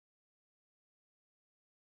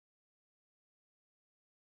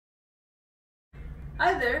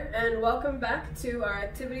Hi there, and welcome back to our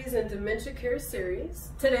Activities in Dementia Care series.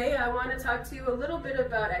 Today I want to talk to you a little bit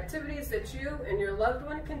about activities that you and your loved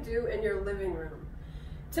one can do in your living room.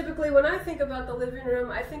 Typically when I think about the living room,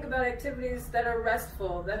 I think about activities that are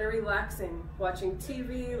restful, that are relaxing, watching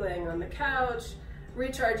TV, laying on the couch,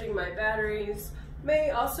 recharging my batteries. May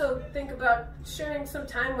also think about sharing some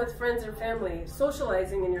time with friends or family,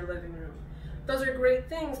 socializing in your living room. Those are great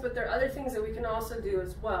things, but there are other things that we can also do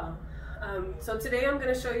as well. So today I'm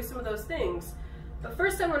going to show you some of those things. But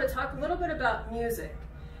first I want to talk a little bit about music.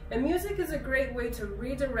 And music is a great way to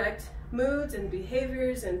redirect moods and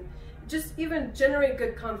behaviors and just even generate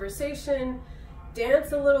good conversation,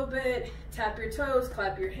 dance a little bit, tap your toes,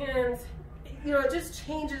 clap your hands. You know, it just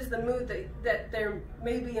changes the mood that there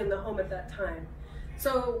may be in the home at that time.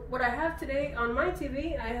 So what I have today on my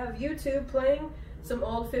TV, I have YouTube playing some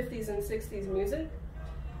old 50s and 60s music.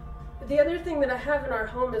 The other thing that I have in our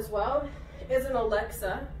home as well is an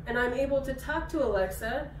Alexa, and I'm able to talk to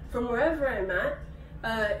Alexa from wherever I'm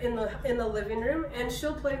at in the living room, and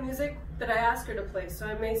she'll play music that I ask her to play. So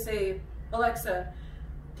I may say, Alexa,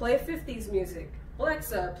 play 50s music.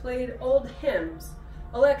 Alexa, play old hymns.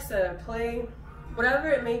 Alexa, play whatever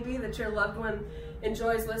it may be that your loved one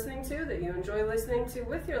enjoys listening to, that you enjoy listening to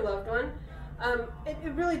with your loved one.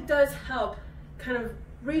 It really does help kind of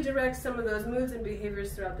redirect some of those moods and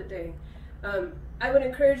behaviors throughout the day. I would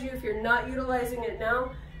encourage you, if you're not utilizing it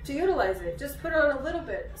now, to utilize it. Just put on a little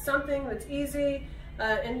bit, something that's easy,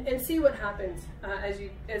 and see what happens as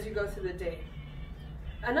you go through the day.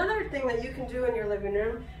 Another thing that you can do in your living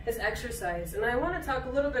room is exercise, and I want to talk a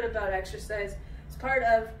little bit about exercise. It's part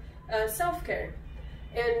of self-care,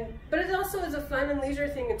 but it also is a fun and leisure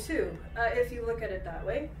thing too, if you look at it that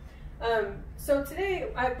way. So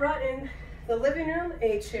today I brought in the living room,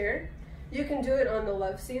 a chair. You can do it on the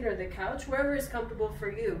love seat or the couch, wherever is comfortable for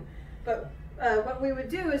you. But what we would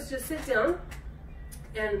do is just sit down,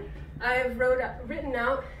 and I have written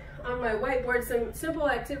out on my whiteboard some simple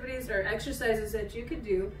activities or exercises that you could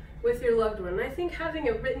do with your loved one. And I think having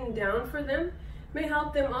it written down for them may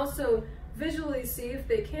help them also visually see, if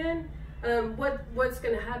they can, what's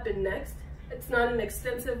going to happen next. It's not an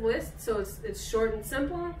extensive list, so it's short and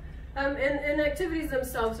simple. And activities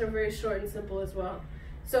themselves are very short and simple as well.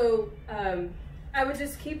 So I would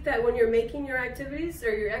just keep that when you're making your activities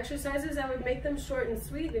or your exercises, I would make them short and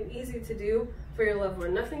sweet and easy to do for your loved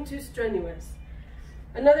one, nothing too strenuous.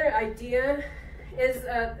 Another idea is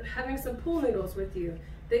having some pool noodles with you.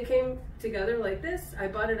 They came together like this. I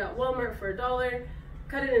bought it at Walmart for $1,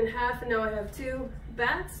 cut it in half, and now I have 2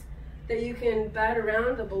 bats that you can bat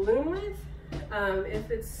around a balloon with if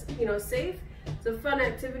it's safe. It's a fun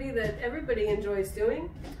activity that everybody enjoys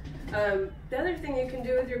doing. The other thing you can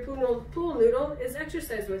do with your pool noodle is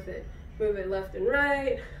exercise with it. Move it left and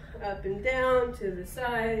right, up and down, to the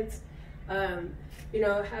sides. Have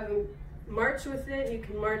them march with it. You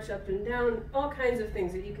can march up and down, all kinds of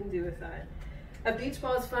things that you can do with that. A beach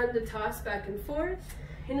ball is fun to toss back and forth.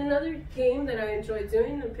 And another game that I enjoy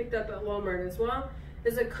doing and picked up at Walmart as well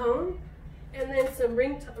is a cone and then some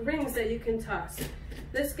rings that you can toss.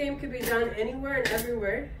 This game can be done anywhere and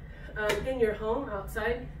everywhere, in your home,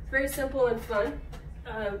 outside. Very simple and fun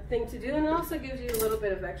thing to do, and it also gives you a little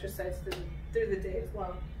bit of exercise through the day as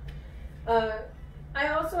well. I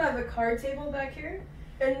also have a card table back here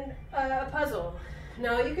and a puzzle.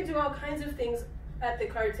 Now you could do all kinds of things at the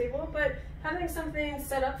card table, but having something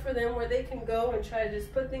set up for them where they can go and try to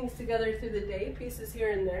just put things together through the day, pieces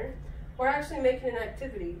here and there, or actually making an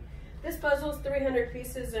activity. This puzzle is 300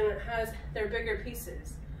 pieces, and it has their bigger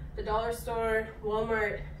pieces. The dollar store,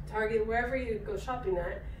 Walmart, Target, wherever you go shopping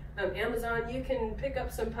at, Amazon, you can pick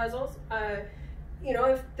up some puzzles.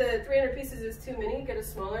 If the 300 pieces is too many, get a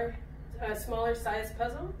smaller size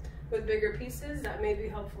puzzle with bigger pieces. That may be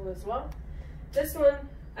helpful as well. This one,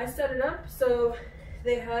 I set it up so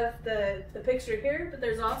they have the picture here, but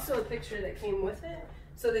there's also a picture that came with it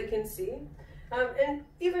so they can see. And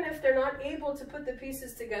even if they're not able to put the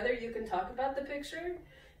pieces together, you can talk about the picture.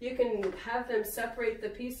 You can have them separate the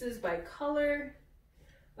pieces by color.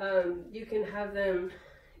 You can have them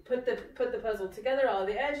put the puzzle together, all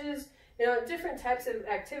the edges. Different types of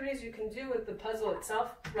activities you can do with the puzzle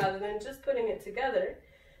itself rather than just putting it together.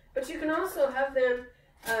 But you can also have them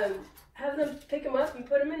pick them up and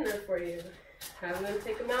put them in there for you. Have them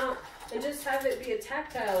take them out and just have it be a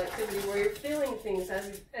tactile activity where you're feeling things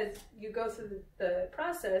as you go through the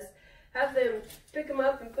process. Have them pick them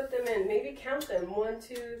up and put them in. Maybe count them. 1,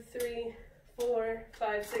 2, 3, 4,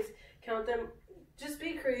 5, 6. Count them. Just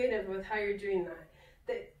be creative with how you're doing that.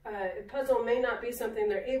 The puzzle may not be something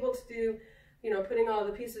they're able to do you know, putting all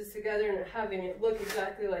the pieces together and having it look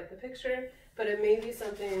exactly like the picture, but it may be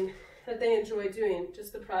something that they enjoy doing,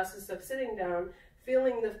 just the process of sitting down,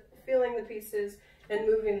 feeling the pieces, and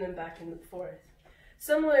moving them back and forth.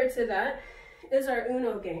 Similar to that is our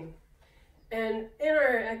Uno game. And in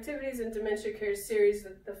our Activities in Dementia Care series,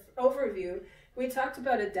 the overview, we talked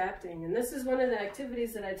about adapting, and this is one of the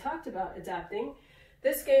activities that I talked about, adapting.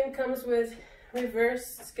 This game comes with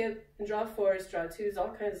reverse, skip, and draw fours, draw twos, all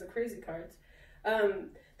kinds of crazy cards.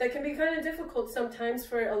 That can be kind of difficult sometimes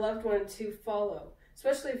for a loved one to follow,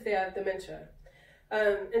 especially if they have dementia.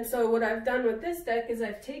 And so what I've done with this deck is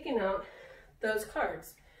I've taken out those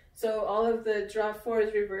cards. So all of the draw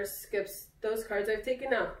fours, reverse, skips, those cards I've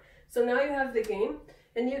taken out. So now you have the game,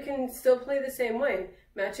 and you can still play the same way,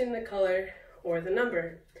 matching the color or the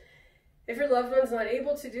number. If your loved one's not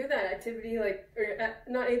able to do that activity, or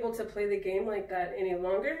not able to play the game like that any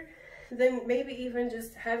longer, then maybe even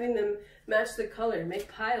just having them match the color,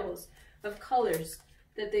 make piles of colors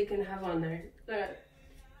that they can have on there.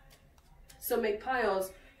 So make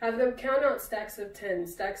piles, have them count out stacks of 10,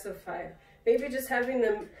 stacks of 5. Maybe just having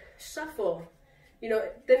them shuffle, you know,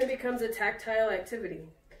 then it becomes a tactile activity.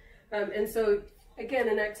 And so, again,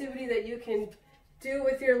 an activity that you can do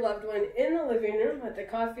with your loved one in the living room, at the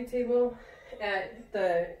coffee table, at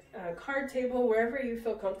the card table, wherever you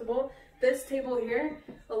feel comfortable. This table here,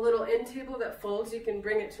 a little end table that folds, you can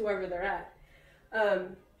bring it to wherever they're at.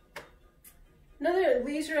 Another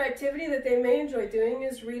leisure activity that they may enjoy doing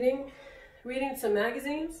is reading some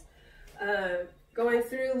magazines, going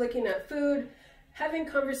through, looking at food, having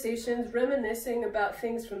conversations, reminiscing about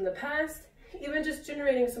things from the past, even just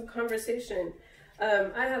generating some conversation.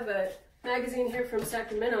 I have a magazine here from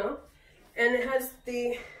Sacramento, and it has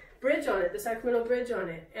the bridge on it, the Sacramento Bridge on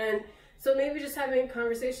it. And so maybe just having a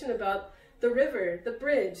conversation about the river, the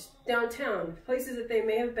bridge, downtown, places that they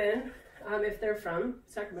may have been, if they're from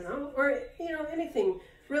Sacramento, or, you know, anything.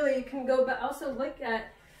 Really, you can go, but also look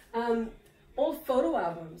at old photo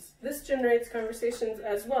albums. This generates conversations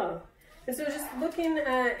as well. And so just looking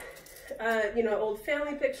at, you know, old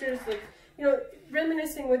family pictures, like, you know,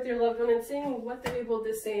 reminiscing with your loved one and seeing what they're able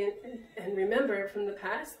to say and remember from the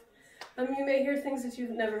past. You may hear things that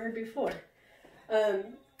you've never heard before.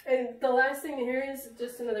 And the last thing here is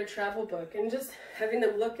just another travel book, and just having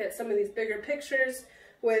them look at some of these bigger pictures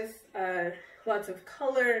with lots of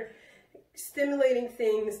color, stimulating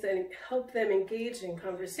things that help them engage in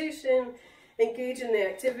conversation, engage in the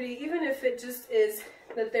activity, even if it just is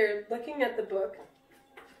that they're looking at the book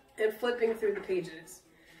and flipping through the pages.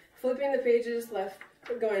 Flipping the pages left,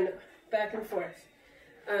 going back and forth.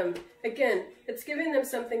 Again, it's giving them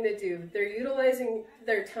something to do. They're utilizing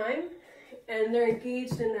their time, and they're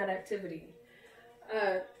engaged in that activity.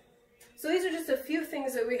 So these are just a few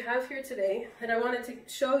things that we have here today, and I wanted to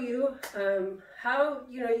show you how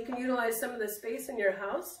you can utilize some of the space in your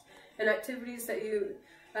house and activities that you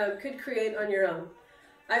could create on your own.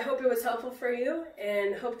 I hope it was helpful for you,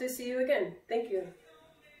 and hope to see you again. Thank you.